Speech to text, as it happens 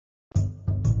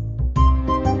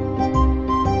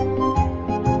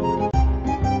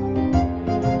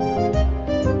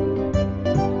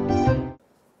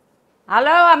Hello,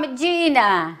 I'm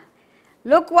Gina.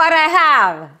 Look what I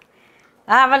have.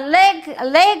 I have a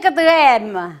leg of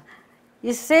lamb.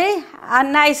 You see how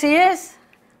nice it is?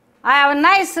 I have a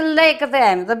nice leg of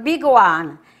lamb, the big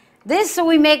one. This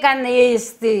we make on the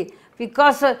East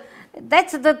because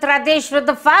that's the tradition of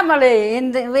the family.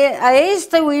 In the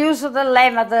East we use the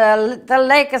lamb, the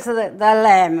leg of the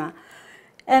lamb.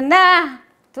 And now,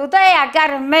 today I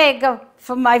gotta make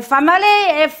for my family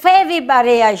and for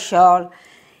everybody I show.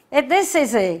 And this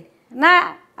is it.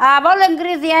 Now, I have all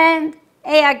ingredients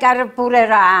and I gotta put it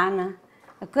on.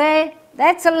 Okay?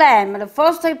 That's a lemon.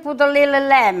 First I put a little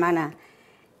lemon.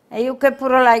 And you can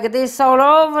put it like this all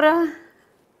over.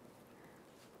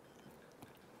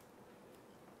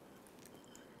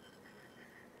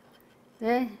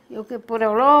 Okay? You can put it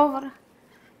all over.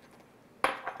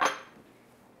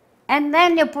 And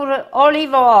then you put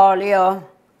olive oil.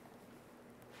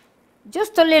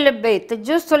 Just a little bit,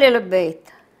 just a little bit.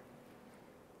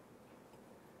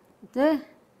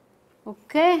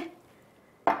 Okay?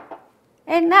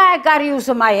 And now I gotta use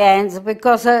my hands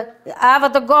because I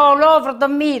have to go all over the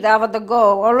meat. I have to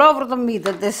go all over the meat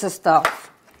of this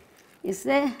stuff. You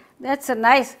see? That's a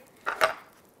nice,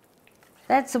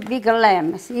 that's a big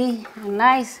lamb, see?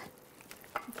 Nice.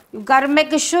 You gotta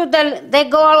make sure that they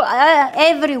go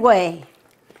everywhere.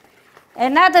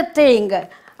 Another thing,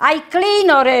 I clean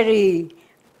already.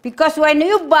 Because when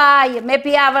you buy, maybe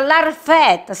you have a lot of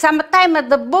fat. Sometimes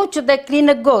the butcher, they clean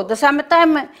it good.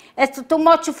 Sometimes it's too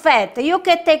much fat. You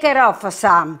can take it off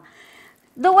some.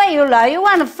 The way you like. You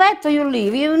want fat, you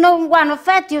leave. You don't want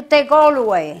fat, you take all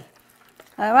away.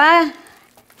 All right?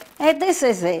 And this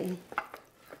is it.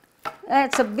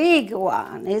 That's a big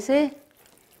one, you see?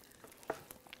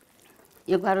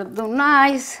 You gotta do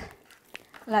nice,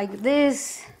 like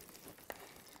this.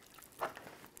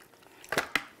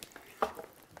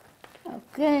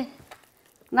 Okay.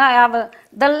 Now I have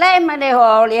the lemon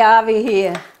oil you have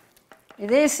here.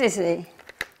 This is it.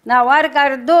 Now what I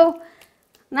gotta do,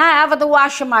 now I have to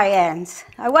wash my hands.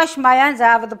 I wash my hands, I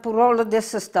have to put all of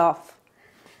this stuff.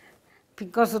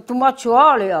 Because of too much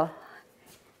oil.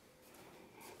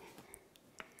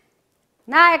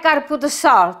 Now I gotta put the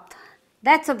salt.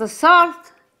 That's the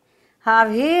salt I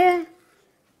have here.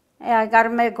 And I gotta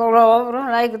make all over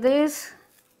like this.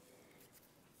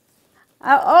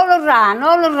 All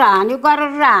around, you gotta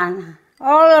run.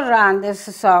 All around this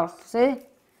salt, see?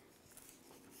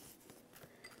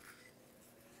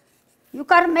 You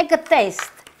gotta make a taste.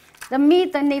 The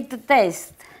meat needs to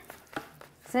taste.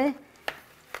 See?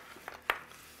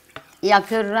 You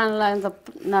can run like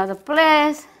another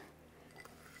place.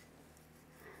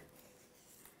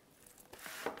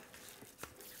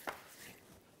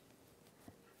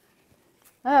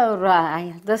 All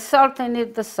right, the salt, I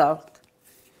need the salt.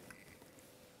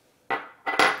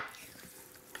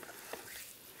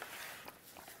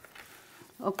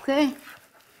 Okay.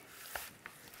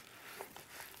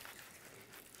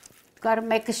 Gotta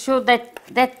make sure that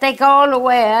they go all the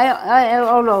way,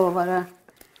 all over.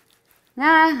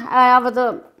 Now I have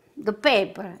the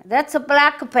paper. That's a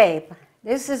black paper.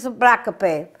 This is a black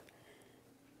paper.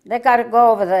 They gotta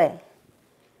go over there.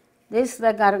 This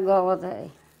they gotta go over there.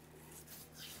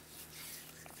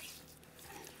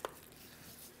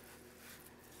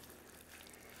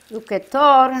 You can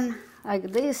turn like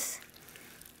this.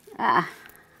 Ah.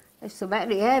 It's a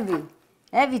very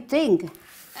heavy thing.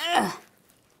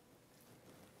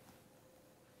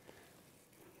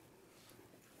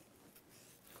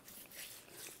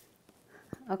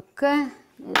 Okay,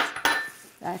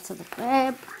 that's the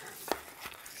paper.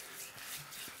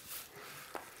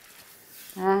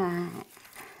 Ah,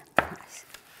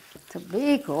 it's a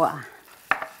big one.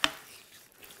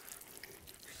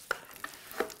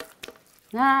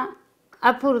 Now,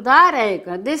 I put the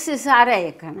oregano. This is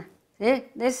oregano. See?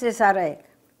 This is oregano.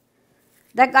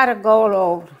 They gotta go all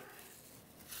over.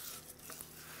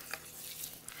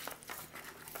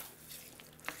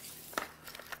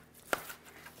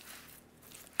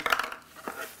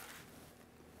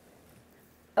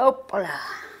 Opla.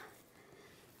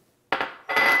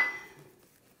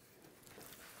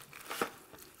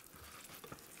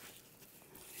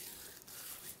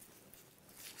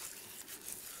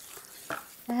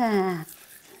 Ah.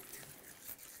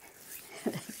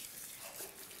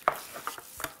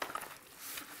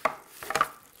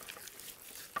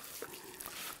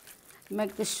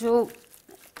 Make sure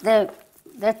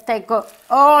that they go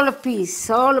all the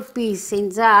piece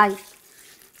inside.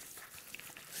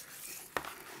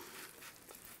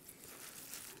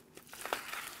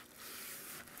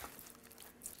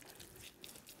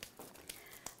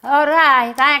 All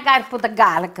right, I got to put the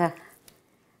garlic.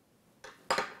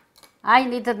 I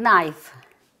need a knife.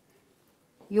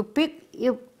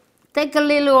 you take a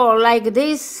little oil like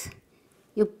this,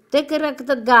 you take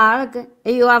the garlic,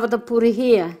 and you have to put it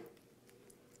here.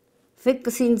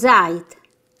 Fix inside.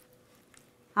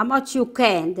 How much you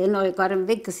can, you know, you got to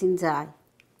fix inside.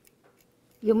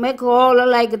 You make all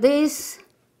like this,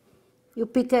 you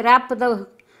pick it up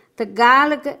the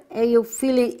garlic, and you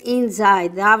fill it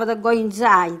inside. You have to go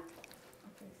inside.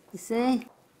 You see?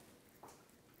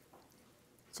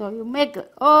 So you make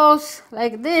holes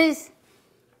like this,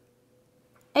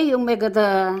 and you make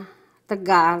the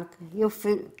garlic. You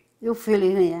fill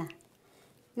in here.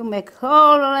 You make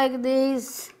hole like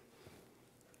this,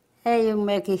 and you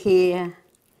make it here.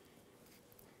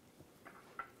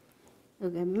 You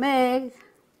can make,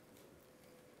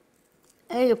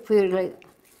 and you fill it.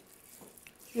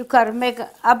 You gotta make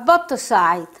a butter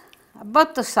side. A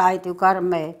butter side you gotta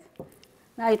make.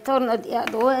 Now you turn it the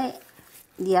other way,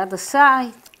 the other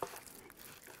side.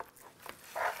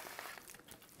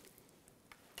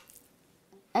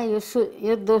 And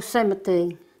you do same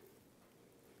thing.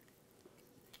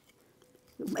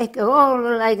 You make a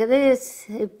hole like this,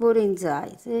 you put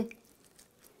inside, see?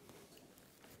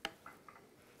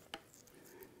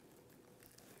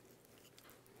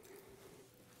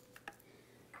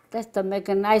 That's to make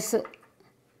a nice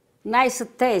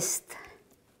taste.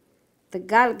 The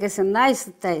garlic is a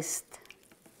nice taste.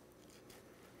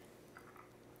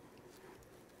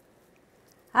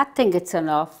 I think it's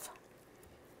enough.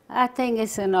 I think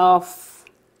it's enough.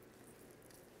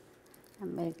 I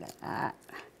make it.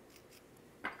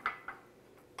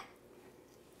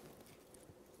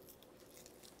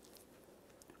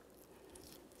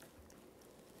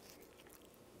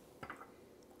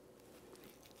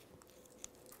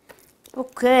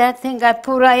 Okay, I think I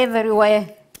put it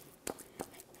everywhere.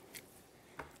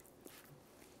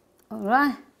 All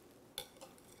right.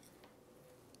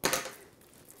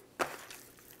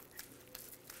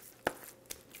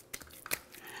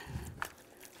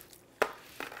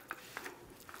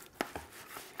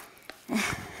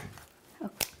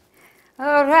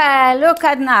 All right, look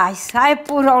at nice. I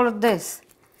put all of this.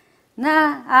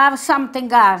 Now I have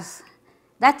something else.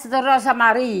 That's the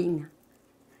rosemary.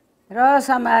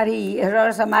 Rosemarine.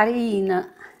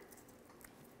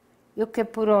 You can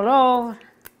put all over.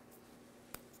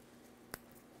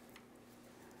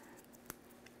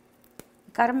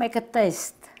 You gotta make a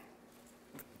taste.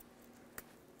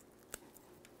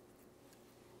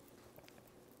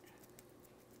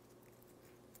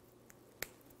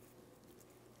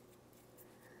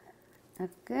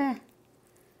 Okay.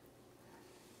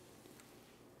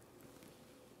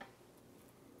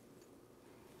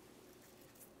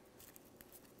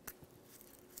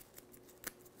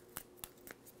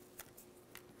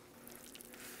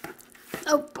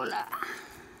 Opla.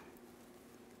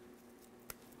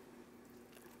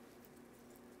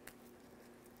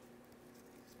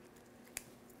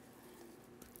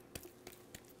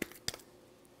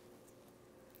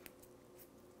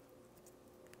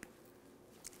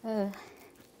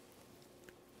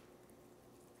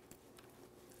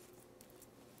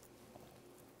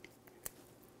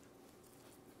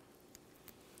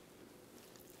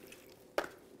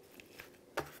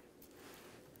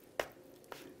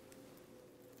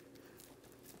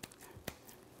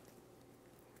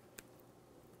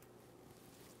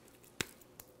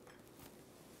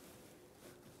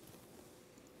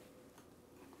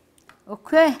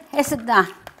 Okay, it's done.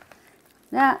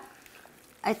 Now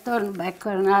I turn back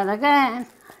around again.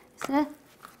 See?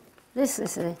 This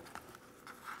is it.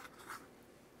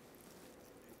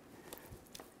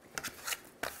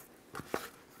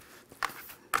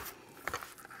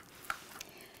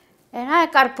 And I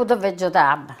gotta put the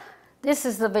vegetable. This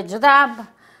is the vegetable.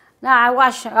 Now I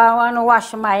want to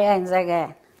wash my hands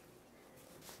again.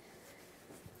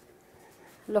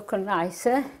 Look nice,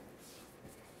 eh?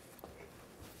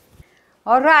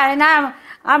 All right, now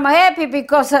I'm happy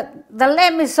because the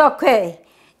lamb is okay.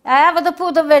 I have to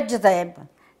put the vegetable.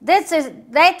 That's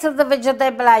the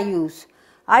vegetable I use.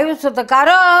 I use the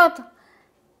carrot,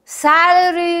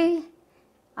 celery,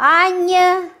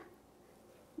 onion,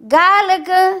 garlic,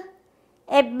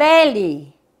 and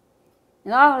belly.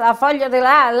 You know, la foglia di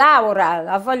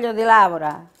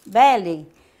laura, belly.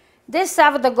 This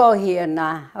have to go here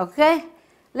now, okay?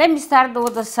 Let me start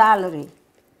with the celery.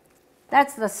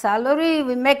 That's the celery.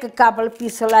 We make a couple of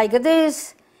pieces like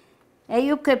this, and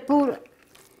you can put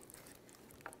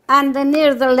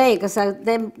underneath the legs,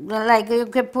 like you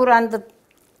can put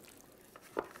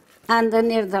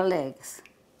underneath the legs.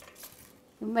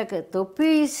 You make a 2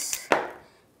 pieces,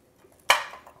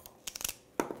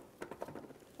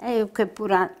 and you can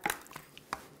put on.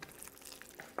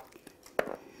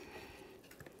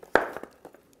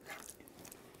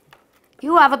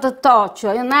 you have to touch,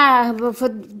 you know, for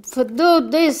do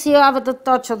this, you have to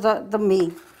touch the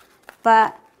meat.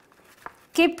 But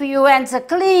keep your hands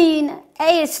clean,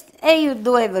 and you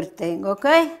do everything,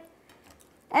 okay?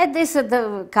 And this is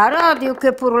the carrot, you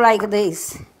can put like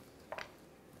this.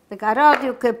 The carrot,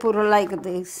 you can put like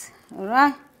this, all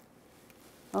right?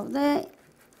 Okay.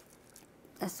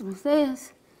 That's what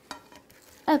this.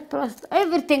 And plus,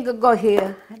 everything go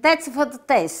here. That's for the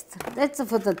taste. That's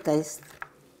for the taste.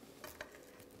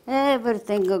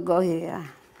 Everything go here.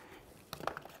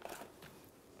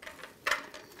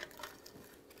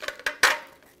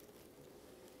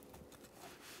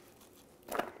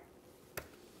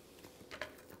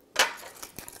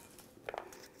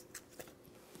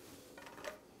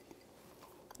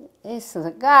 This is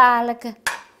the garlic.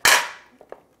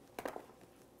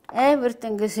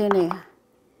 Everything is in here.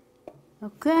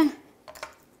 Okay?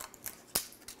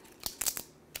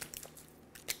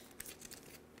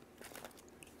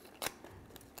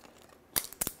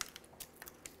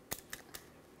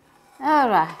 All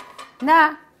right.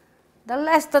 Now, the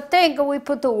last thing, we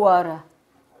put the water.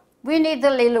 We need a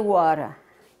little water.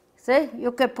 See?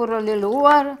 You can put a little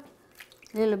water,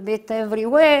 a little bit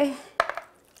everywhere.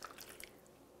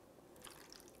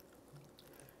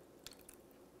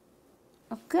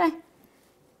 Okay?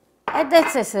 And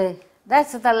that's it.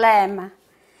 That's the lamb.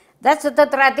 That's the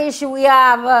tradition we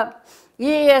have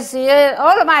years,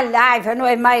 all my life.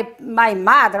 Anyway, my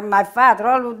mother, my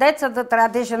father, that's the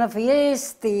tradition of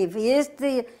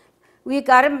yeasty. We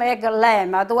gotta make a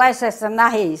lamb, otherwise it's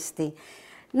not hasty.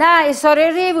 Now, it's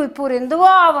already we put in the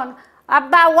oven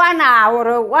about 1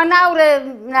 hour, 1 hour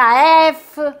and a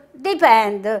half,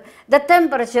 depend. The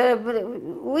temperature,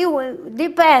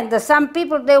 depend. Some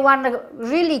people, they want to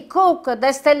really cook,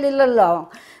 they stay a little long.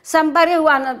 Somebody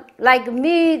want, like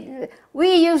meat,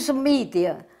 we use meat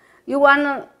here. You want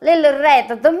a little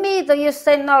red, the meat, you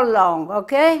stay not long,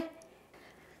 okay?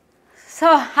 So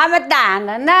I'm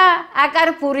done. Now I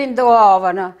gotta put in the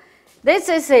oven. This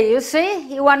is it, you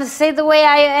see? You want to see the way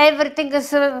everything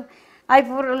is, I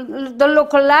put the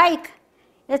look alike?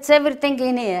 It's everything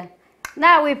in here.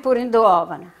 Now we put in the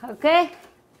oven, okay?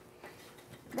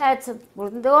 That's it,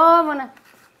 put in the oven.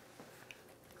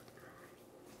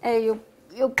 And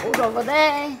you put over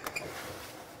there.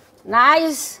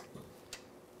 Nice.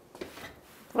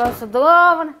 Close the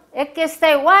oven. It can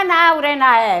stay 1 hour and a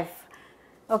half,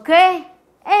 okay?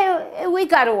 And we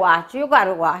gotta watch, you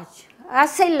gotta watch. I'll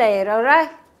see you later, all right?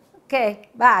 Okay,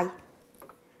 bye.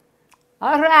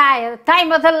 All right,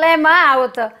 time of the lamb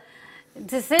out.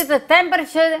 This is the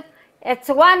temperature. It's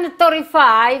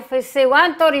 135. It's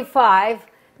 135.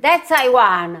 That's I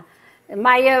want.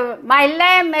 My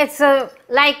lamb is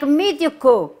like medium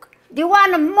cook. Do you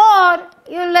want more?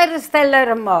 You let it stay a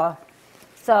little more.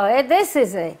 So this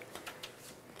is it.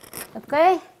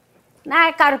 Okay? Now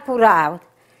I gotta put out.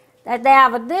 That they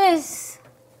have this.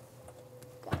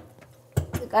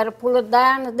 You gotta pull it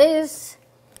down this.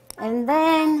 And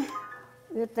then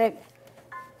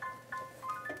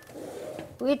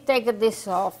we take this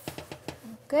off.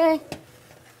 Okay?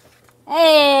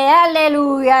 Hey,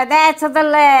 hallelujah, that's the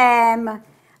lamb.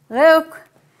 Look,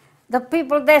 the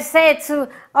people they say,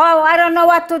 oh, I don't know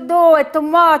what to do, it's too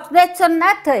much. That's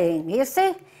nothing, you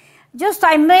see? Just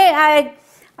I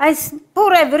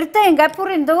put everything, I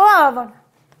put in the oven.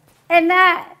 And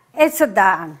now it's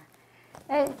done.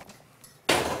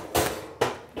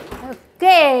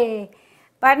 Okay,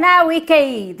 but now we can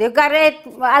eat. You got it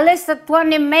at least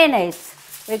 20 minutes.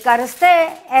 We gotta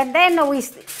stay, and then we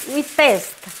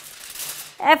taste.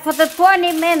 After the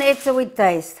 20 minutes, we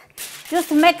taste.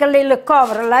 Just make a little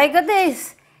cover like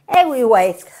this, and we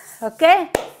wait, okay?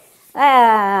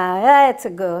 That's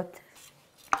good.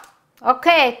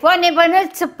 Okay, 20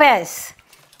 minutes pass,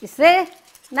 you see?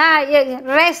 Now you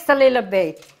rest a little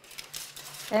bit.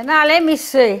 And now let me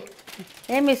see.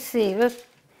 Look,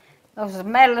 it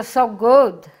smells so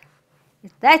good.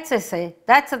 That's it,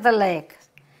 that's the leg.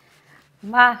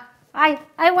 I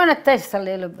want to taste a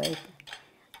little bit.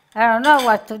 I don't know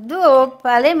what to do,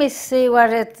 but let me see what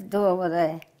to do over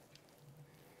there.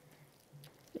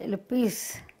 Little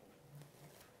piece.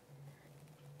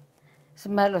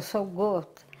 Smells so good.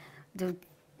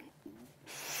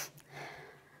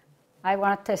 I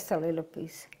want to taste a little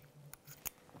piece.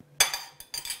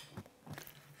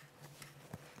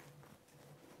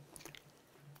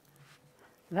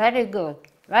 Very good,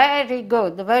 very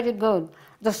good, very good.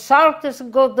 The salt is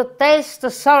good, the taste,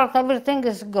 the salt, everything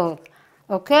is good,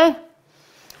 okay?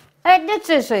 And this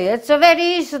is it, it's very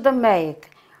easy to make.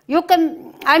 You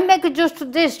can, I make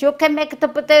just this, you can make the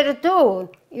potato too.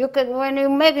 You can, when you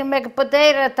make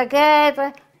potato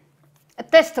together,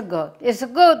 it tastes good. It's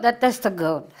good, that tastes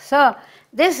good. So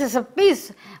this is a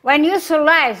piece. When you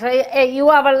slice, you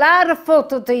have a lot of food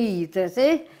to eat,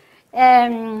 see?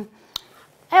 And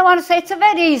I want to say it's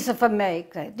very easy for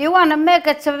make. You want to make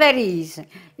it, it's very easy.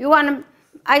 You want to,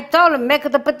 I told him, make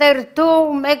the potato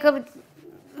too, make it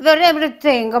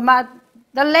everything, but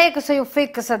the legs you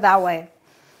fix it that way.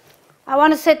 I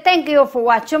want to say thank you for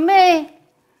watching me.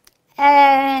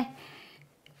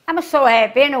 I'm so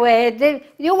happy anyway.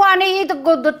 You want to eat a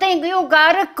good thing, you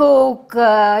gotta cook.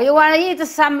 You want to eat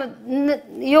some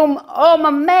you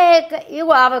home make, you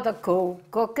have to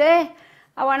cook, okay?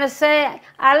 I want to say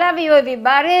I love you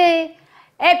everybody.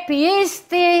 Happy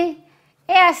Easter.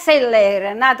 E a say later,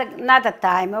 another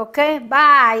time, okay?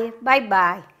 Bye,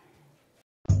 bye-bye.